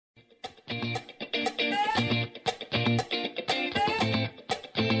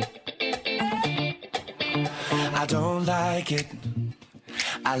don't like it.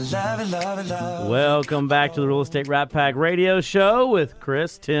 I love it, love it, love it. Welcome back to the Real Estate Rat Pack Radio Show with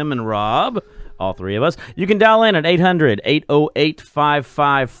Chris, Tim, and Rob. All three of us. You can dial in at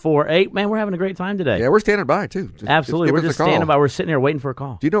 800-808-5548. Man, we're having a great time today. Yeah, we're standing by, too. Absolutely. We're just standing by. We're sitting here waiting for a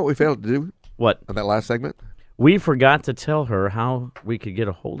call. Do you know what we failed to do? What? On that last segment? We forgot to tell her how we could get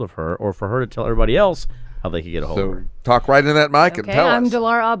a hold of her, or for her to tell everybody else how they could get a hold of her. Talk right into that mic and tell us. I'm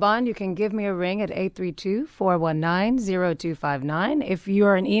Delara Aubon. You can give me a ring at 832-419-0259. If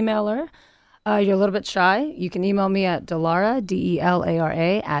you're an emailer, you're a little bit shy, you can email me at Delara,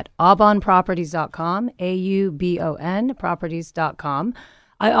 D-E-L-A-R-A, at aubonproperties.com, A-U-B-O-N, properties.com.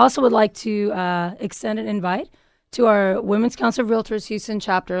 I also would like to extend an invite to our Women's Council of Realtors Houston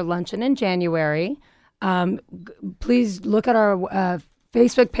chapter luncheon in January. Please look at our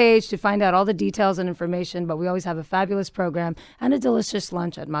Facebook page to find out all the details and information, but we always have a fabulous program and a delicious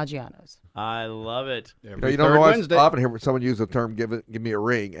lunch at Maggiano's. I love it. You don't know, I often hear someone use the term, give me a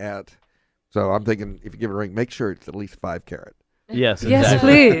ring at. So I'm thinking, if you give it a ring, make sure it's at least 5 carat. Yes,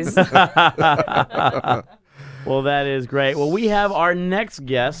 exactly. Yes, please. Well, that is great. Well, we have our next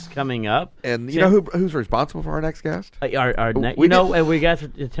guest coming up. And you know who's responsible for our next guest? And we got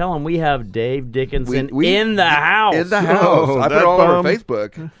to tell him we have Dave Dickinson in the house. In the house. I put it all over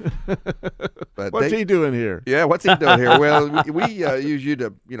Facebook. But what's he doing here? Yeah, what's he doing here? Well, we use you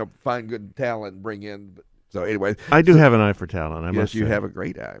to find good talent and bring in. So anyway. I do have an eye for talent, I must say. Yes, you have a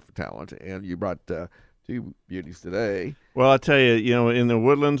great eye for talent. And you brought 2 beauties today. Well, I'll tell you, in the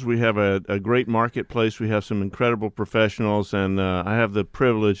Woodlands, we have a great marketplace. We have some incredible professionals, and I have the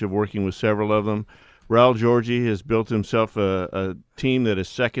privilege of working with several of them. Raul Georgi has built himself a team that is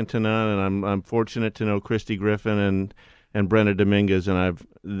second to none, and I'm fortunate to know Kristi Griffin and Brenda Dominguez, and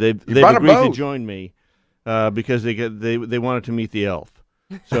they've agreed to join me because they wanted to meet the elf.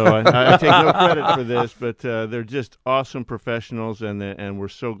 So I take no credit for this, but they're just awesome professionals, and we're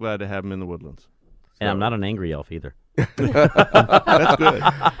so glad to have them in the Woodlands. And I'm not an angry elf either. That's good.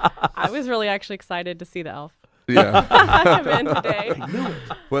 I was really actually excited to see the elf. Yeah. I'm in today.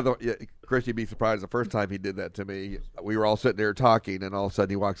 Well, Chris, you'd be surprised the first time he did that to me. We were all sitting there talking, and all of a sudden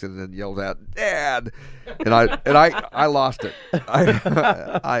he walks in and yells out, "Dad!" And I lost it.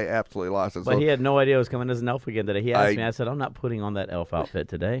 I absolutely lost it. But he had no idea it was coming as an elf again today. He asked me. I said, "I'm not putting on that elf outfit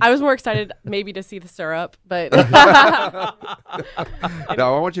today." I was more excited maybe to see the syrup, but now I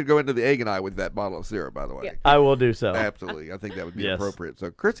want you to go into the egg and I with that bottle of syrup. By the way, yeah. I will do so. Absolutely, I think that would be appropriate.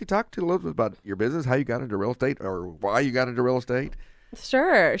 So, Kristi, talk to a little bit about your business, how you got into real estate, or why you got into real estate.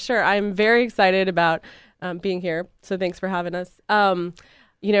 Sure. I'm very excited about being here. So thanks for having us.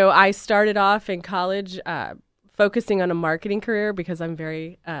 I started off in college focusing on a marketing career because I'm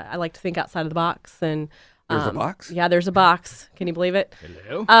I like to think outside of the box. And there's a box? Yeah, there's a box. Can you believe it?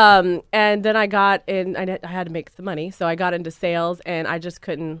 Hello. And then I got in, I had to make some money. So I got into sales and I just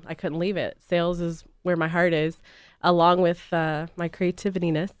couldn't leave it. Sales is where my heart is, along with my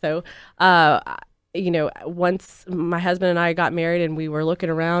creativity-ness. So, once my husband and I got married and we were looking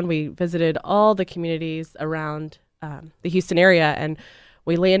around, we visited all the communities around the Houston area, and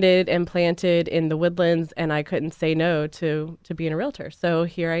we landed and planted in the Woodlands, and I couldn't say no to being a realtor. So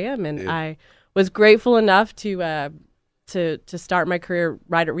here I am, and I was grateful enough to start my career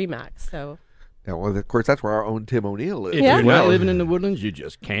right at RE/MAX. So. Yeah, well, of course, that's where our own Tim O'Neill is. If you're not living in the Woodlands, you're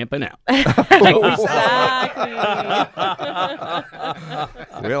just camping out. Exactly.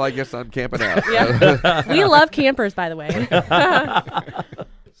 Well, I guess I'm camping out. Yeah. We love campers, by the way.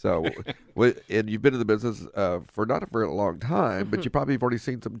 So, and you've been in the business for not a very long time, but you probably have already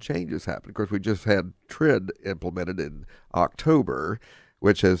seen some changes happen. Of course, we just had TRID implemented in October,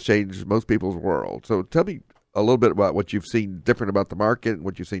 which has changed most people's world. So tell me a little bit about what you've seen different about the market and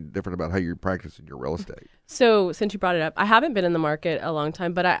what you've seen different about how you're practicing your real estate. So since you brought it up, I haven't been in the market a long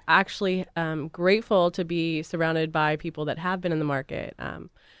time, but I actually am grateful to be surrounded by people that have been in the market.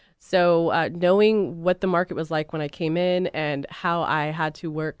 So knowing what the market was like when I came in and how I had to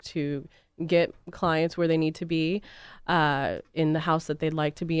work to get clients where they need to be in the house that they'd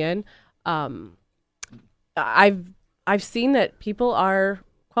like to be in, I've seen that people are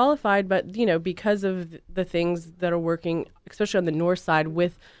qualified, but because of the things that are working, especially on the north side,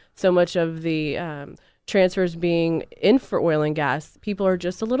 with so much of the transfers being in for oil and gas, people are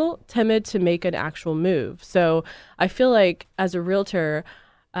just a little timid to make an actual move. So I feel like as a realtor,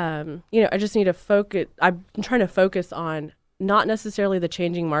 I just need to focus. I'm trying to focus on not necessarily the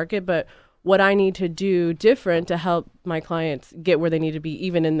changing market, but what I need to do different to help my clients get where they need to be,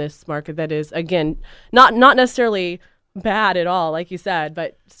 even in this market that is, again, not necessarily bad at all, like you said,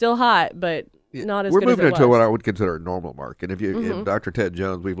 but still hot, but not as We're good as moving it into was. what I would consider a normal market. If you, and Dr. Ted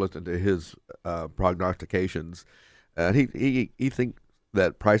Jones, we've listened to his prognostications, and he thinks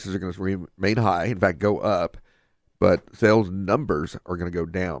that prices are going to remain high, in fact, go up, but sales numbers are going to go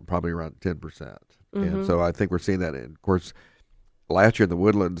down, probably around 10%. And so I think we're seeing that. And of course, last year in the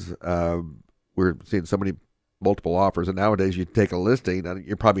Woodlands, we're seeing so many multiple offers, and nowadays you take a listing, and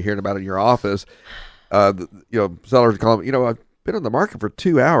you're probably hearing about it in your office. Sellers call them, I've been on the market for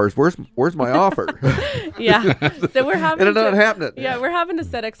 2 hours. Where's my offer? Yeah. So we're having And it's not happening. Yeah, we're having to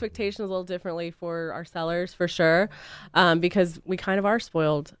set expectations a little differently for our sellers for sure, because we kind of are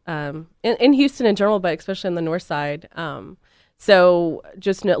spoiled in Houston in general, but especially on the north side. So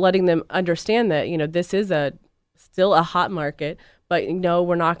just letting them understand that this is still a hot market, but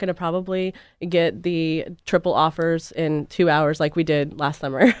we're not going to probably get the triple offers in 2 hours like we did last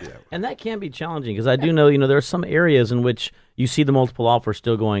summer. Yeah. And that can be challenging because I do know, there are some areas in which you see the multiple offers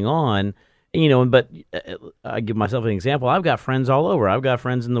still going on, but I give myself an example. I've got friends all over. I've got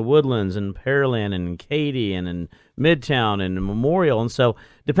friends in the Woodlands and Pearland and Katy and in Midtown and Memorial. And so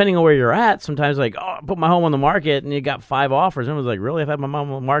depending on where you're at, sometimes I put my home on the market and you got 5 offers. And I was like, really? I've had my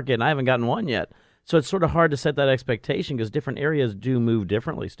home on the market and I haven't gotten one yet. So it's sort of hard to set that expectation because different areas do move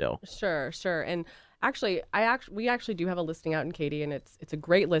differently still. Sure. And actually, we actually do have a listing out in Katy, and it's a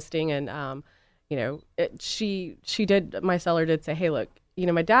great listing. And my seller did say, hey, look,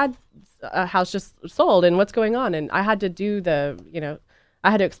 my dad's house just sold, and what's going on? And I had to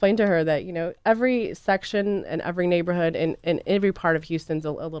I had to explain to her that every section and every neighborhood and every part of Houston's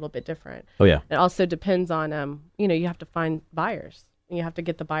a little bit different. Oh yeah. It also depends on you have to find buyers. You have to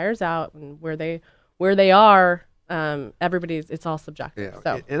get the buyers out, and where they are. It's all subjective. Yeah,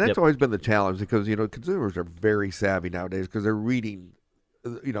 so. and that's always been the challenge because consumers are very savvy nowadays because they're reading,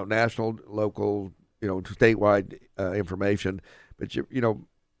 national, local, statewide information. But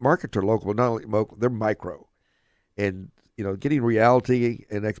markets are local, but not only local, they're micro, and getting reality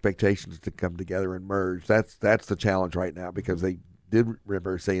and expectations to come together and merge. That's the challenge right now because they did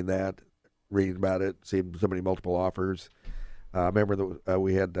remember seeing that, reading about it, seeing so many multiple offers. I remember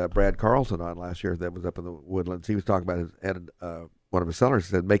we had Brad Carlson on last year that was up in the Woodlands. He was talking about one of his sellers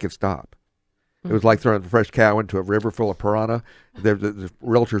said, make it stop. It was like throwing a fresh cow into a river full of piranha. The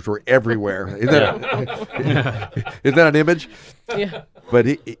realtors were everywhere. Is that an image? Yeah. But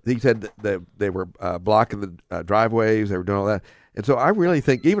he said that they were blocking the driveways. They were doing all that. And so I really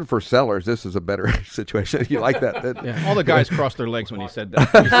think, even for sellers, this is a better situation. You like that? Yeah, all the guys crossed their legs when he said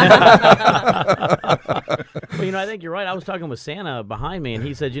that. Well, I think you're right. I was talking with Santa behind me, and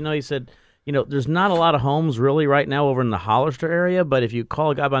he said, there's not a lot of homes really right now over in the Hollister area, but if you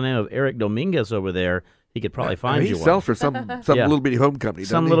call a guy by the name of Eric Dominguez over there, he could probably find you one. He sells for some little bitty home company,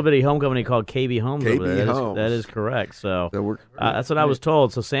 some little bitty home company called KB Homes over there. Homes. That is correct. So that's what I was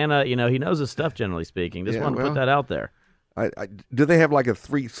told. So Santa, he knows his stuff, generally speaking. Just wanted to put that out there. Do they have like a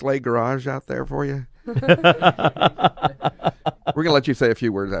 3 sleigh garage out there for you? We're going to let you say a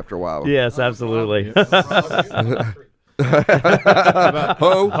few words after a while. Yes, absolutely. Ho,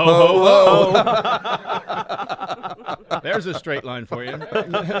 ho, ho. There's a straight line for you.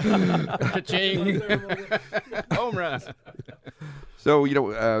 Ka-ching. Home run. So,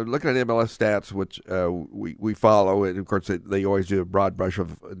 looking at MLS stats, which we follow, and of course they always do a broad brush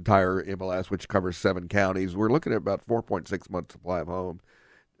of entire MLS, which covers 7 counties. We're looking at about 4.6 months supply of home.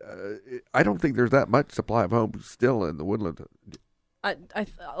 I don't think there's that much supply of homes still in the Woodlands.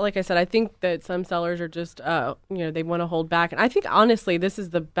 Like I said, I think that some sellers are just, they want to hold back. And I think, honestly, this is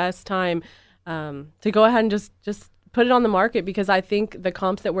the best time to go ahead and just put it on the market, because I think the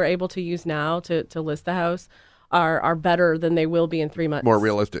comps that we're able to use now to list the house are better than they will be in 3 months. More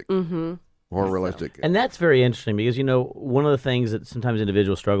realistic. Mm-hmm. More realistic. And that's very interesting because, one of the things that sometimes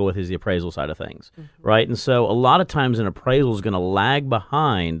individuals struggle with is the appraisal side of things, right? And so a lot of times an appraisal is going to lag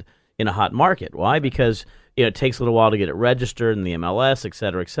behind in a hot market. Why? Because it takes a little while to get it registered in the MLS, et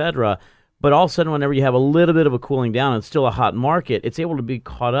cetera, et cetera. But all of a sudden, whenever you have a little bit of a cooling down and it's still a hot market, it's able to be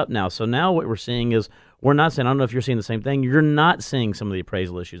caught up now. So now what we're seeing is, we're not saying, I don't know if you're seeing the same thing, you're not seeing some of the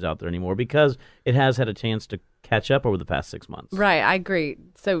appraisal issues out there anymore because it has had a chance to catch up over the past 6 months. Right, I agree.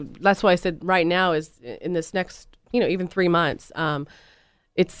 So that's why I said right now is in this next, even 3 months,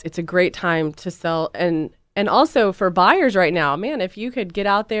 it's a great time to sell. And also for buyers right now, man, if you could get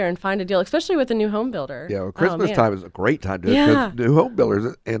out there and find a deal, especially with a new home builder. Yeah, well, Christmas time is a great time to do it because new home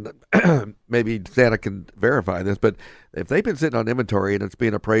builders, and maybe Santa can verify this, but if they've been sitting on inventory and it's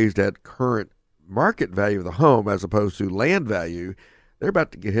being appraised at current market value of the home as opposed to land value, they're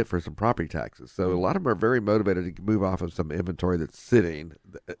about to get hit for some property taxes. So a lot of them are very motivated to move off of some inventory that's sitting.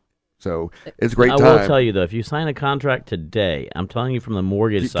 So it's a great I time. will tell you though, if you sign a contract today, I'm telling you from the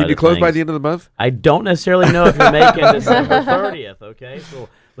mortgage side. Can you of close by things, the end of the month? I don't necessarily know if you're making December 30th. Okay, so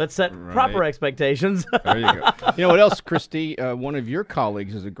let's set proper expectations. There you go. You know what else, Kristi? One of your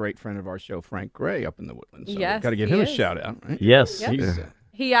colleagues is a great friend of our show, Frank Gray, up in the Woodlands. So Yes, got to give he him is. a shout out, right? Yes. Yep. He's,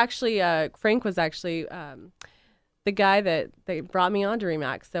 He actually, Frank was actually the guy that they brought me on to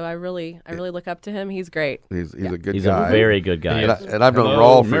Remax. So I really look up to him. He's great. He's a good He's guy. a very good guy. And I've known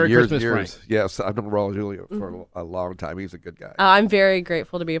Hello, Raul for Merry years and Christmas, years. Frank. Yes, I've known Raul Julio for a long time. He's a good guy. I'm very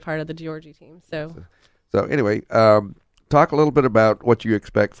grateful to be a part of the Georgie team. So So anyway, talk a little bit about what you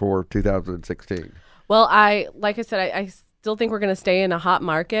expect for 2016. well, like I said, I still think we're going to stay in a hot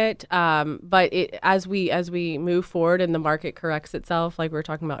market. But as we move forward and the market corrects itself, like we were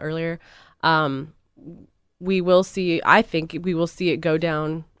talking about earlier, we will see. I think we will see it go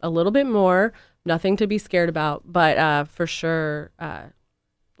down a little bit more. Nothing to be scared about, but for sure,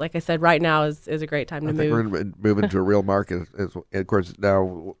 like I said, right now is a great time to I think move. we're going to move into a real market. And of course, now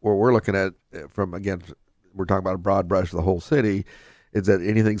what we're looking at from, again, we're talking about a broad brush of the whole city, is that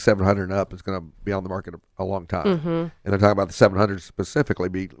anything 700 and up is going to be on the market a long time. Mm-hmm. And they're talking about the 700 specifically.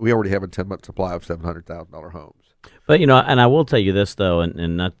 We already have a 10-month supply of $700,000 homes. But and I will tell you this though,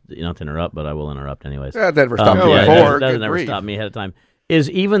 and not to interrupt, but I will interrupt anyways. That never stopped Yeah, me that before. doesn't Good ever grief. stop me ahead of time. Is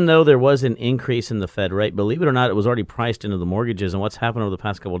even though there was an increase in the Fed rate, believe it or not, it was already priced into the mortgages. And what's happened over the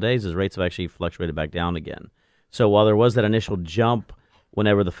past couple of days is rates have actually fluctuated back down again. So while there was that initial jump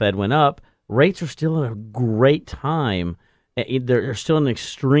whenever the Fed went up, rates are still in a great time. They're still an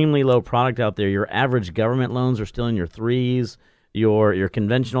extremely low product out there. Your average government loans are still in your threes. Your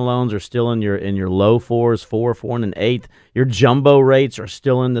conventional loans are still in your low fours, 4, and 8. Your jumbo rates are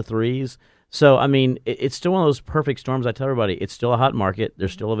still in the threes. So, I mean, it's still one of those perfect storms. I tell everybody, it's still a hot market.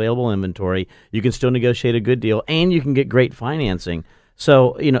 There's still available inventory. You can still negotiate a good deal, and you can get great financing.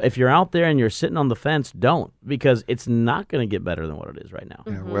 So, if you're out there and you're sitting on the fence, don't, because it's not going to get better than what it is right now.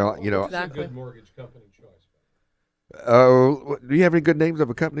 Yeah, well, Exactly. mortgage company choice. do you have any good names of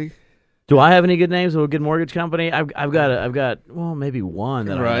a company? Do I have any good names of a good mortgage company? I've got well, maybe one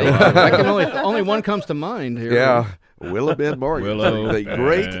that right. I know of. I can only one comes to mind here. Yeah, Willow Bend Mortgage. Willow The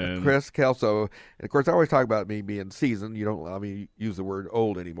great Bend. Chris Kelso. And of course, I always talk about me being seasoned. You don't allow me to use the word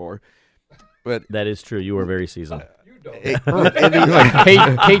old anymore. But That is true. You are very seasoned. in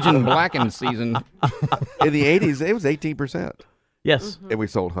the, Cajun blackened season. in the 80s, it was 18%. Yes. And we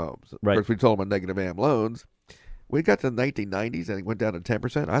sold homes. Right. Of course, we sold them on negative AM loans. We got to the 1990s and it went down to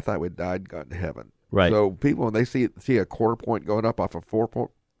 10%. I thought we'd died and gone to heaven. Right. So people, when they see a quarter point going up off of 4%,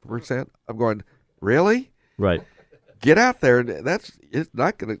 I'm going, really? Right. Get out there. It's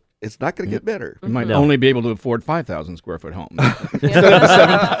not gonna get better. You might No. only be able to afford 5,000 square foot homes.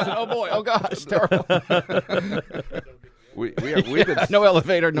 Yeah. Oh boy! Oh gosh! Terrible. We've been No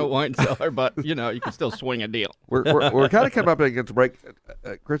elevator, no wine cellar, but you can still swing a deal. we're kind of coming up against the break.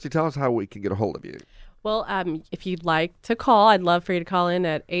 Christy, tell us how we can get a hold of you. Well, if you'd like to call, I'd love for you to call in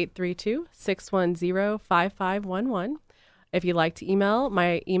at 832-610-5511. If you'd like to email,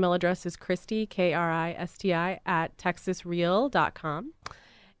 my email address is Kristi, Kristi, @texasreal.com.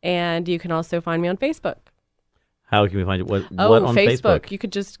 And you can also find me on Facebook. How can we find it? What on Facebook. You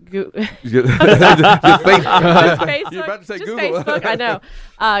could just go. You're Facebook. about to say just Google. Facebook. I know.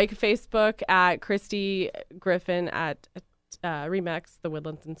 You can Facebook at Kristi Griffin at Remax, the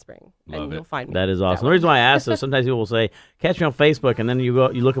Woodlands in Spring, and you'll find me. That is awesome. The reason why I ask is sometimes people will say, "Catch me on Facebook," and then you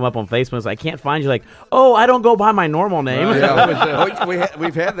look them up on Facebook. It's like, I can't find you. Like, oh, I don't go by my normal name. We've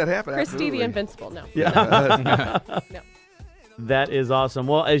had that happen. Kristi absolutely. the Invincible. No. Yeah. No. That is awesome.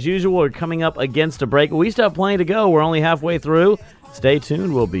 Well, as usual, we're coming up against a break. We still have plenty to go. We're only halfway through. Stay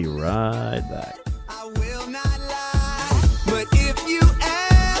tuned. We'll be right back.